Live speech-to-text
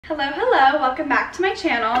Hello, welcome back to my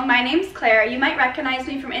channel. My name's Claire. You might recognize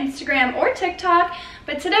me from Instagram or TikTok,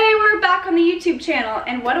 but today we're back on the YouTube channel,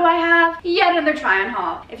 and what do I have? Yet another try-on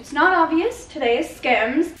haul. If it's not obvious, today is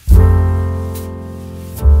Skims.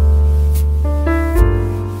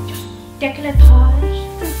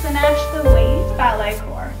 Décolletage to finish the waist, ballet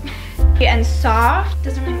core. And soft,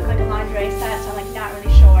 doesn't really look like a lingerie set, so I'm like not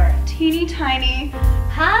really sure. Teeny tiny,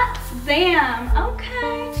 hot damn,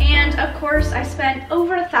 okay. And of course I spent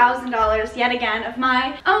over $1,000 yet again of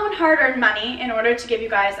my own hard-earned money in order to give you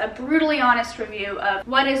guys a brutally honest review of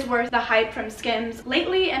what is worth the hype from Skims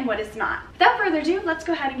lately and what is not. Without further ado, let's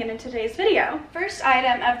go ahead and get into today's video. First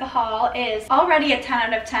item of the haul is already a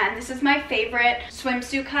 10 out of 10. This is my favorite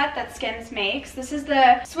swimsuit cut that Skims makes. This is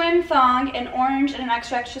the swim thong in orange and an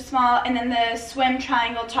extra small, and then the swim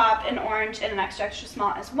triangle top in orange and an extra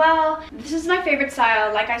small as well. This is my favorite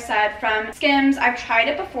style, like I said, from Skims. I've tried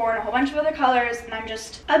it before in a whole bunch of other colors and I'm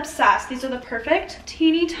just obsessed. These are the perfect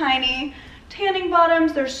teeny tiny tanning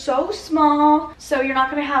bottoms. They're so small, so you're not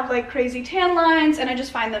gonna have like crazy tan lines, and I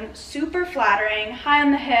just find them super flattering, high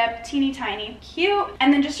on the hip, teeny tiny, cute.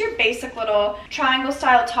 And then just your basic little triangle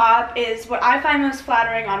style top is what I find most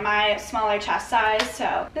flattering on my smaller chest size.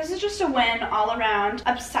 So this is just a win all around.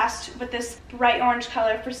 Obsessed with this bright orange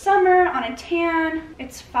color for summer on a tan.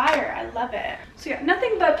 It's fire, I love it. So yeah,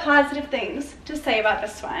 nothing but positive things to say about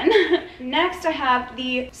this one. Next I have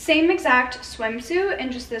the same exact swimsuit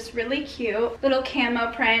in just this really cute little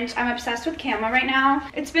camo print. I'm obsessed with camo right now.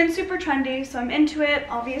 It's been super trendy, so I'm into it,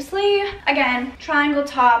 obviously. Again, triangle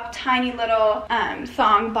top, tiny little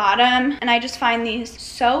thong bottom, and I just find these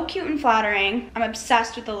so cute and flattering. I'm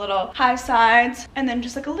obsessed with the little high sides, and then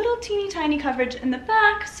just like a little teeny tiny coverage in the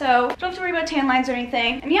back, so don't have to worry about tan lines or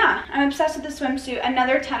anything. And yeah, I'm obsessed with the swimsuit.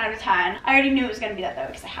 Another 10 out of 10. I already knew it was gonna be that though,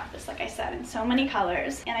 because I have this, like I said, in so many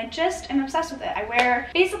colors, and I just am obsessed with it. I wear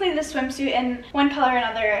basically this swimsuit in one color or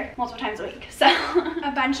another multiple times a week. So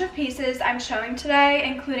a bunch of pieces I'm showing today,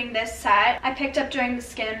 including this set I picked up during the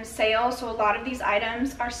Skims sale, so a lot of these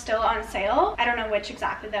items are still on sale. I don't know which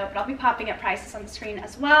exactly though, but I'll be popping up prices on the screen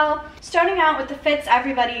as well. Starting out with the Fits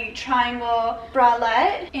Everybody triangle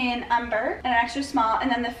bralette in umber and an extra small, and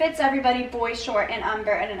then the Fits Everybody boy short in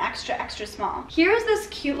umber and an extra small. Here's this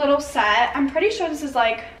cute little set. I'm pretty sure this is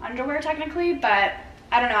like underwear technically, but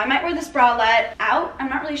I don't know, I might wear this bralette out, I'm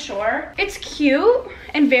not really sure. It's cute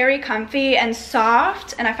and very comfy and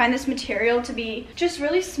soft, and I find this material to be just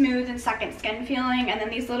really smooth and second skin feeling. And then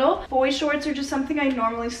these little boy shorts are just something I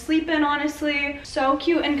normally sleep in, honestly. So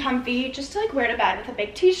cute and comfy, just to like wear to bed with a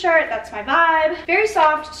big t-shirt, that's my vibe. Very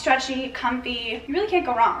soft, stretchy, comfy, you really can't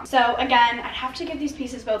go wrong. So again, I'd have to give these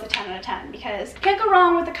pieces both a 10 out of 10 because you can't go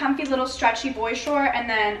wrong with a comfy little stretchy boy short and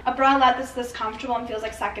then a bralette that's this comfortable and feels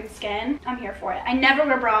like second skin. I'm here for it. I never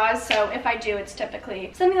wear bras, so if I do, it's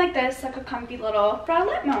typically something like this, like a comfy little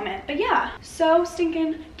bralette moment. But yeah, so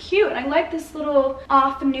stinking cute, and I like this little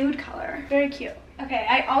off nude color, very cute. Okay,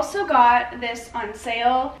 I also got this on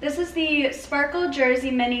sale. This is the Sparkle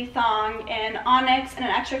Jersey Mini Thong in Onyx and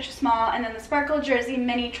an extra small, and then the Sparkle Jersey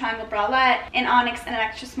Mini Triangle Bralette in Onyx and an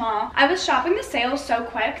extra small. I was shopping the sale so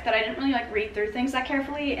quick that I didn't really like read through things that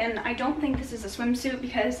carefully, and I don't think this is a swimsuit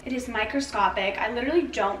because it is microscopic. I literally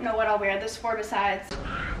don't know what I'll wear this for besides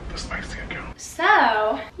this might stand out.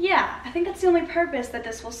 So yeah, I think that's the only purpose that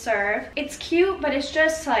this will serve. It's cute, but it's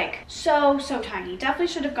just like so tiny. Definitely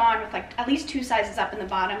should have gone with like at least 2 sizes up in the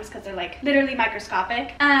bottoms because they're like literally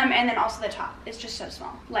microscopic. And then also the top is just so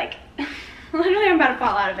small. Like literally I'm about to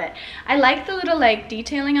fall out of it. I like the little like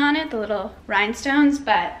detailing on it, the little rhinestones,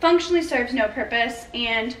 but functionally serves no purpose,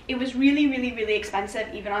 and it was really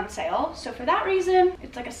expensive even on sale. So for that reason,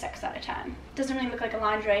 it's like a 6 out of 10. Doesn't really look like a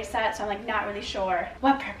lingerie set, so I'm like not really sure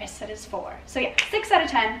what purpose it is for. So yeah, 6 out of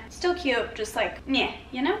 10. Still cute, just like meh,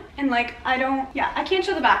 you know? And like I can't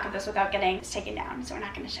show the back of this without getting this taken down, so we're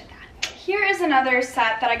not gonna show that. Here is another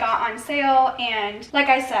set that I got on sale, and like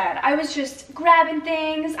I said, I was just grabbing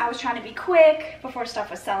things. I was trying to be quick before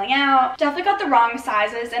stuff was selling out. Definitely got the wrong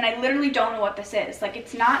sizes, and I literally don't know what this is. Like,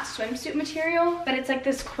 it's not swimsuit material, but it's like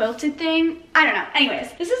this quilted thing. I don't know.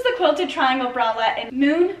 Anyways, this is the quilted triangle bralette in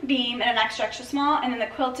Moonbeam and an extra small, and then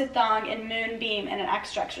the quilted thong in Moonbeam and an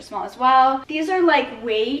extra small as well. These are like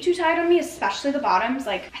way too tight on me, especially the bottoms.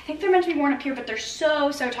 Like, I think they're meant to be worn up here, but they're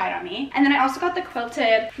so tight on me. And then I also got the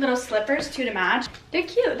quilted little slippers too to match. They're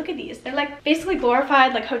cute, look at these. They're like basically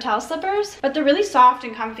glorified like hotel slippers, but they're really soft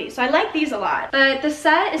and comfy, so I like these a lot. But the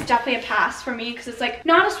set is definitely a pass for me because it's like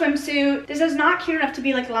not a swimsuit. This is not cute enough to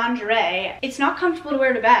be like lingerie. It's not comfortable to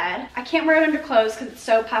wear to bed. I can't wear it under clothes because it's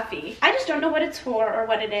so puffy. I just don't know what it's for or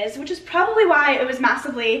what it is, which is probably why it was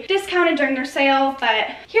massively discounted during their sale, but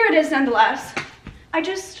here it is nonetheless. I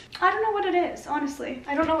don't know what it is, honestly.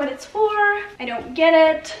 I don't know what it's for. I don't get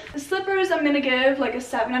it. The slippers, I'm gonna give like a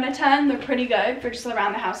 7 out of 10. They're pretty good for just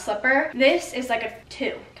around the house slipper. This is like a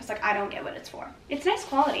 2, because like I don't get what it's for. It's nice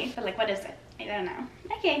quality, but like what is it? I don't know.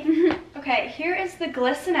 Okay. Okay, here is the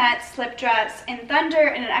Glistenette slip dress in Thunder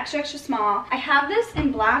in an extra small. I have this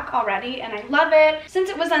in black already and I love it. Since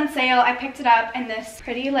it was on sale, I picked it up in this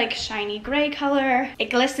pretty like shiny gray color.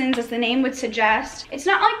 It glistens as the name would suggest. It's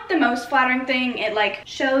not like the most flattering thing. It like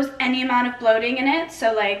shows any amount of bloating in it.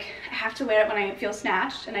 So like I have to wear it when I feel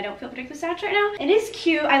snatched, and I don't feel particularly snatched right now. It is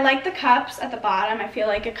cute. I like the cups at the bottom. I feel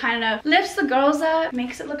like it kind of lifts the girls up,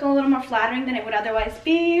 makes it look a little more flattering than it would otherwise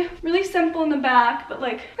be. Really simple in the back, but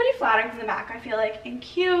like pretty flattering from the back, I feel like, and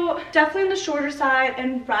cute. Definitely on the shorter side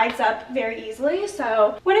and rides up very easily.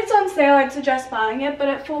 So when it's on sale, I'd suggest buying it, but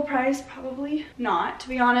at full price, probably not, to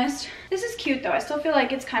be honest. This is cute though. I still feel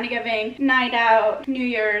like it's kind of giving night out, New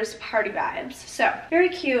Year's party vibes. So very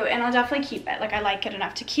cute, and I'll definitely keep it. Like I like it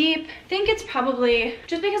enough to keep. I think it's probably,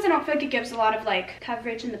 just because I don't feel like it gives a lot of like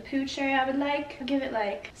coverage in the pooch area I would like, I'll give it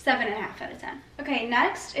like 7.5 out of 10. Okay,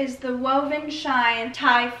 next is the Woven Shine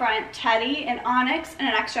tie front teddy in onyx in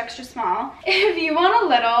an extra small. If you want a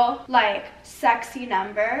little like sexy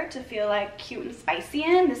number to feel like cute and spicy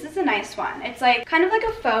in, this is a nice one. It's like kind of like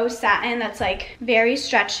a faux satin that's like very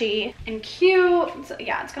stretchy and cute. So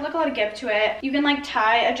yeah, it's got like a lot of give to it. You can like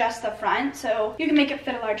adjust the front, so you can make it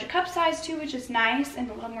fit a larger cup size too, which is nice and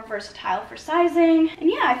a little more versatile for sizing. And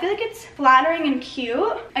yeah, I feel like it's flattering and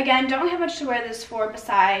cute. Again, don't have much to wear this for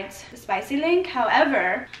besides the spicy link.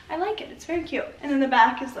 However, I like it. It's very cute. And then the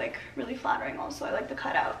back is like really flattering also. I like the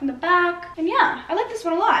cutout in the back. And yeah, I like this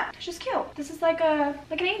one a lot. It's just cute. This is like an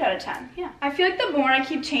 8 out of 10. Yeah. I feel like the more I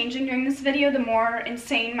keep changing during this video, the more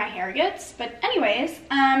insane my hair gets. But anyways,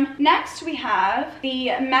 next we have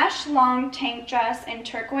the mesh long tank dress in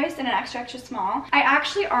turquoise in an extra small. I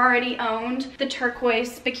actually already owned the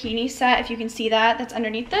turquoise bikini set, if you can see that, that's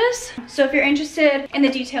underneath this. So if you're interested in the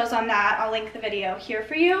details on that, I'll link the video here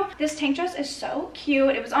for you. This tank dress is so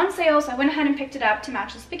cute. It was on sale, so I went ahead and picked it up to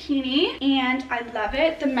match this bikini, and I love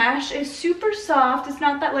it. The mesh is super soft. It's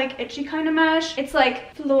not that like itchy kind of mesh. It's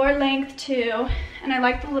like floor length too, and I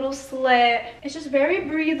like the little slit. It's just very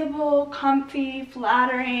breathable, comfy,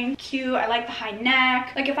 flattering, cute. I like the high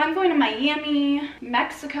neck. Like if I'm going to Miami,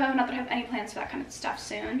 Mexico, not that I have any plans for that kind of stuff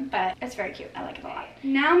soon, but it's very cute. I like it a lot.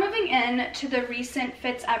 Now moving in to the recent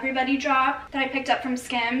Fits Everybody drop that I picked up from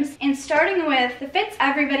Skims, and starting with the Fits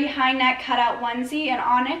Everybody high neck cutout onesie in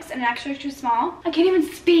onyx and an extra small. I can't even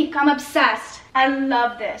speak. I'm obsessed. I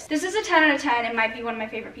love this. This is a 10 out of 10. It might be one of my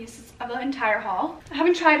favorite pieces of the entire haul. I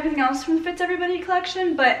haven't tried everything else from the Fits Everybody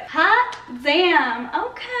collection, but hot damn.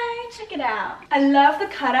 Okay, check it out. I love the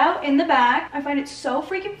cutout in the back. I find it so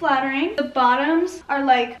freaking flattering. The bottoms are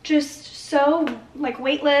like just so like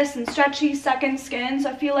weightless and stretchy second skin, so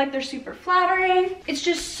I feel like they're super flattering. It's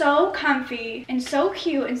just so comfy and so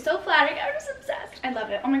cute and so flattering. I'm just obsessed. I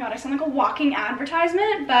love it. Oh my god, I sound like a walking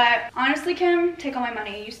advertisement, but honestly, Kim, take all my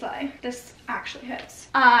money. You slay. This actually hits.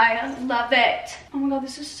 I love it. Oh my god,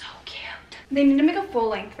 this is so cute. They need to make a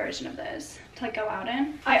full-length version of this to like go out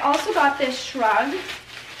in. I also got this shrug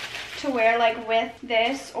to wear like with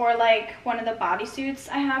this or like one of the bodysuits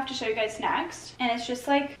I have to show you guys next, and it's just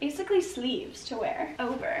like basically sleeves to wear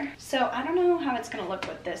over. So I don't know how it's gonna look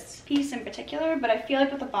with this piece in particular, but I feel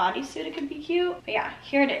like with a bodysuit it could be cute. But yeah,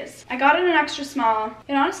 here it is. I got it in an extra small.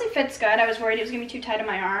 It honestly fits good. I was worried it was gonna be too tight on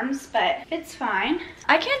my arms, but it's fine.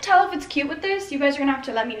 I can't tell if it's cute with this. You guys are gonna have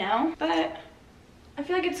to let me know, but I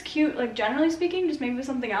feel like it's cute, like generally speaking, just maybe with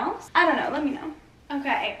something else. I don't know, let me know.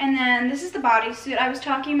 Okay, and then this is the bodysuit I was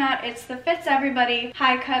talking about. It's the Fits Everybody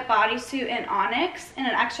high cut bodysuit in onyx in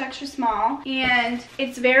an extra small, and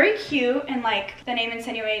it's very cute, and like the name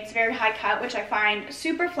insinuates, very high cut, which I find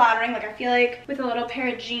super flattering. Like I feel like with a little pair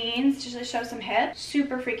of jeans just to show some hip,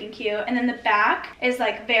 super freaking cute. And then the back is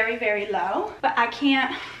like very, very low, but I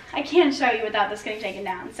can't show you without this getting taken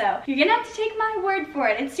down. So you're gonna have to take my word for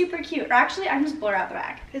it. It's super cute. Or actually, I can just blur out the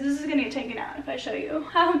back because this is gonna get taken out if I show you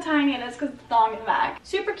how tiny it is because it's long in the back.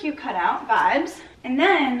 Super cute cutout vibes. And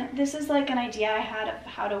then this is like an idea I had of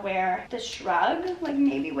how to wear the shrug, like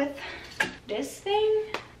maybe with this thing.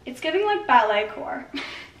 It's giving like ballet core.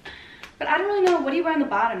 But I don't really know. What do you wear on the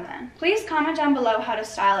bottom then? Please comment down below how to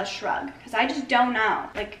style a shrug, because I just don't know.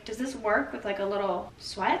 Like, does this work with like a little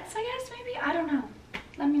sweats, I guess, maybe? I don't know.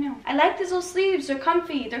 Let me know. I like these little sleeves. They're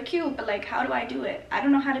comfy. They're cute. But like, how do I do it? I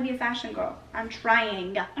don't know how to be a fashion girl. I'm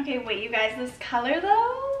trying. Okay, wait, you guys. This color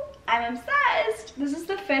though, I'm obsessed. This is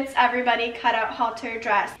the Fits Everybody cutout halter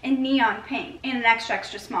dress in neon pink in an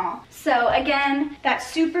extra small. So again, that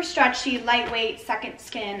super stretchy, lightweight second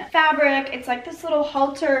skin fabric. It's like this little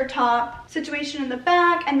halter top situation in the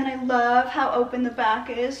back, and then I love how open the back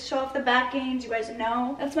is. Show off the back gains, you guys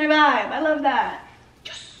know. That's my vibe. I love that.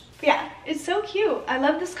 Yeah, it's so cute. I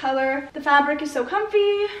love this color. The fabric is so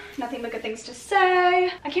comfy. Nothing but good things to say.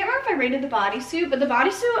 I can't remember if I rated the bodysuit, but the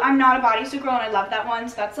bodysuit, I'm not a bodysuit girl and I love that one.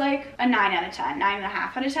 So that's like a 9 out of 10,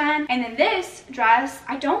 9.5 out of 10. And then this dress,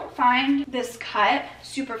 I don't find this cut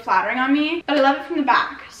super flattering on me, but I love it from the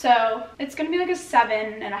back. So it's gonna be like a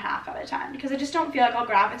 7.5 out of 10 because I just don't feel like I'll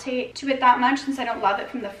gravitate to it that much since I don't love it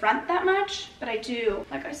from the front that much. But I do,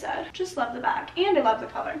 like I said, just love the back and I love the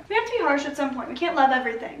color. We have to be harsh at some point. We can't love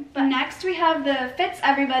everything. But next we have the Fits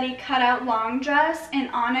Everybody cutout long dress in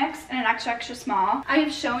onyx and an extra small. I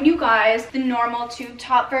have shown you guys the normal tube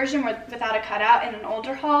top version without a cutout in an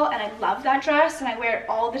older haul, and I love that dress and I wear it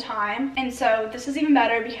all the time. And so this is even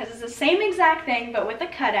better because it's the same exact thing but with a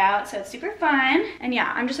cutout, so it's super fun. And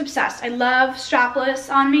yeah, I'm just obsessed. I love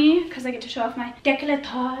strapless on me because I get to show off my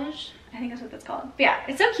décolletage. I think that's what that's called. But yeah,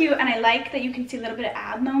 it's so cute and I like that you can see a little bit of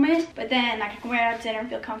ab moment, but then I can wear it out to dinner and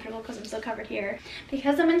feel comfortable because I'm still covered here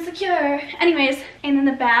because I'm insecure. Anyways, and in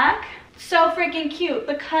the back, so freaking cute.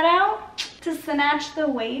 The cutout to snatch the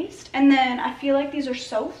waist, and then I feel like these are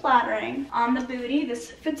so flattering on the booty. This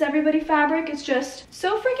Fits Everybody fabric is just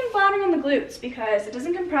so freaking flattering on the glutes because it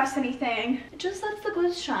doesn't compress anything. It just lets the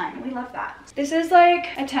glutes shine. We love that. This is like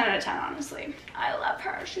a 10 out of 10, honestly. I love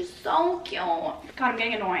her. She's so cute. God, I'm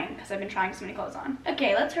getting annoying because I've been trying so many clothes on.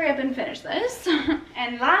 Okay, let's hurry up and finish this.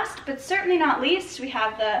 And last, but certainly not least, we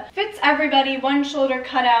have the Fits Everybody one shoulder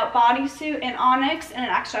cutout bodysuit in onyx in an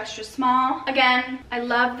extra small. Again, I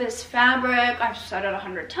love this fabric. I've said it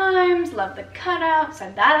 100 times. Love the cutout.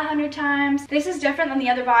 Said that 100 times. This is different than the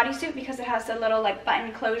other bodysuit because it has a little like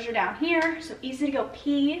button closure down here. So easy to go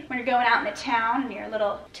pee when you're going out in the town and you're a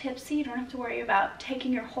little tipsy. You don't have to worry about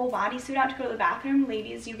taking your whole bodysuit out to go to the bathroom.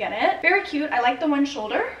 Ladies, you get it. Very cute. I like the one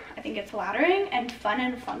shoulder. I think it's flattering and fun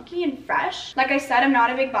and funky and fresh. Like I said, I'm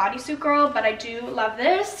not a big bodysuit girl, but I do love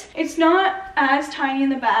this. It's not as tiny in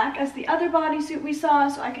the back as the other bodysuit we saw,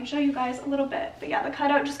 so I can show you guys a little bit. But yeah, the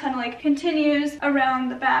cutout just kind of like continues around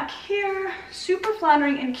the back here. Super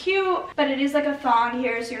flattering and cute, but it is like a thong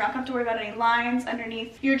here, so you're not gonna have to worry about any lines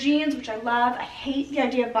underneath your jeans, which I love. I hate the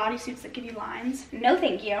idea of bodysuits that give you lines. No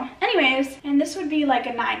thank you. Anyways, and this would be like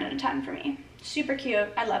a 9 out of 10 for me. Super cute.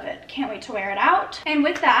 I love it. Can't wait to wear it out. And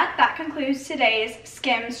with that, that concludes today's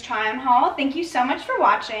Skims try-on haul. Thank you so much for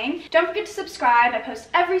watching. Don't forget to subscribe. I post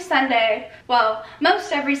every Sunday, well,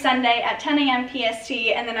 most every Sunday at 10 a.m. PST,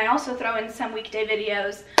 and then I also throw in some weekday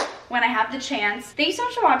videos when I have the chance. Thank you so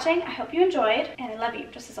much for watching. I hope you enjoyed, and I love you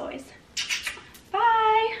just as always.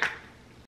 Bye!